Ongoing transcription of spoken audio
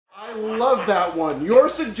I love that one. Your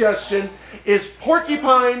suggestion is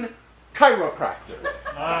porcupine chiropractor.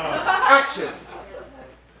 Action.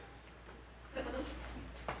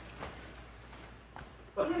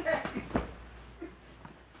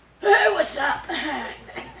 Hey, what's up?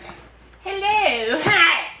 Hello.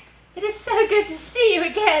 Hi. It is so good to see you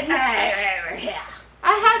again. I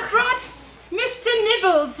have brought Mr.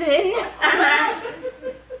 Nibbles in.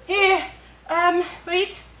 Here,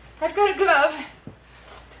 wait, I've got a glove.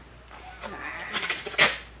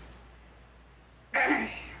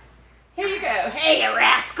 Here you go. Hey, you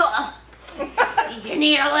rascal. You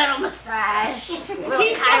need a little massage.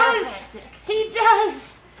 He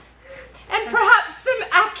does. And perhaps some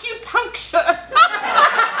acupuncture.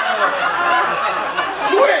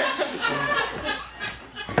 Switch!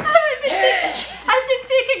 I've been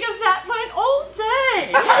thinking of that one all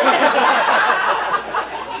day.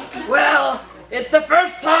 Well, it's the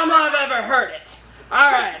first time I've ever heard it.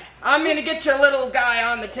 All right, I'm gonna get your little guy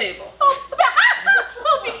on the table. Oh,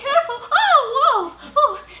 be careful. Oh, whoa.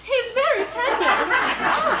 Oh, he's very tender.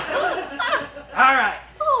 All right.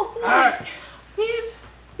 Oh, boy. All right. Please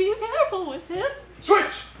be careful with him.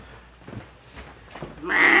 Switch!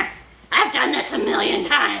 I've done this a million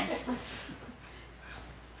times.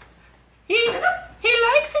 He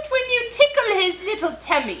likes it when you tickle his little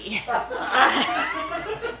tummy.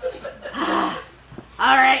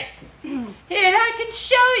 All right. Here, I can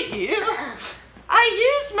show you. I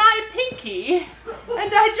use my pinky,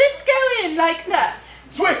 and I just go in like that.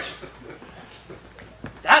 Switch!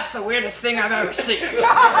 That's the weirdest thing I've ever seen.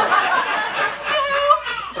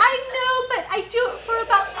 I know, but I do it for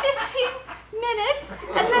about 15 minutes,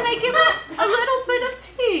 and then I give it a little bit of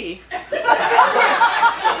tea.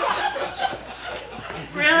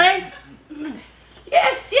 Really?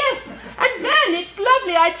 Yes, and then it's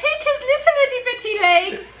lovely. I take his little itty bitty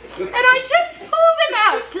legs, and I just pull them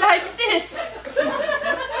out like this.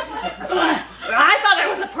 I thought I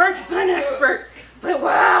was a porcupine expert, but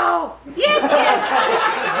wow. Yes.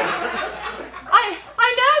 I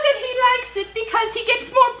know that he likes it because he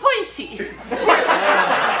gets more pointy.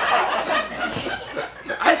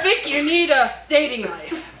 I think you need a dating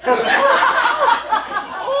life.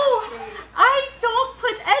 Oh, I don't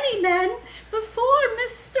put any men before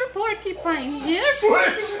Mr. Porcupine here.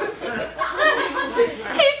 Switch! He's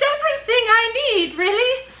everything I need,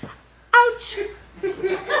 really. Ouch.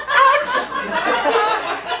 Ouch.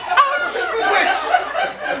 Ouch. Switch!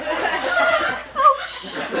 Ouch.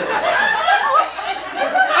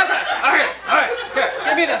 Okay, all right. Here,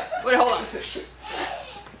 give me the, wait, hold on.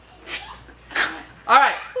 All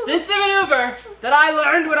right, this is a maneuver that I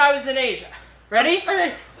learned when I was in Asia. Ready? All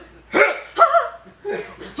right.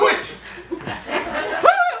 Switch!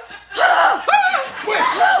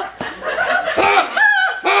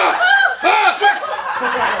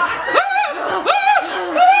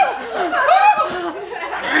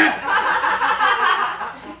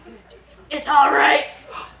 It's all right.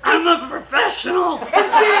 I'm a professional.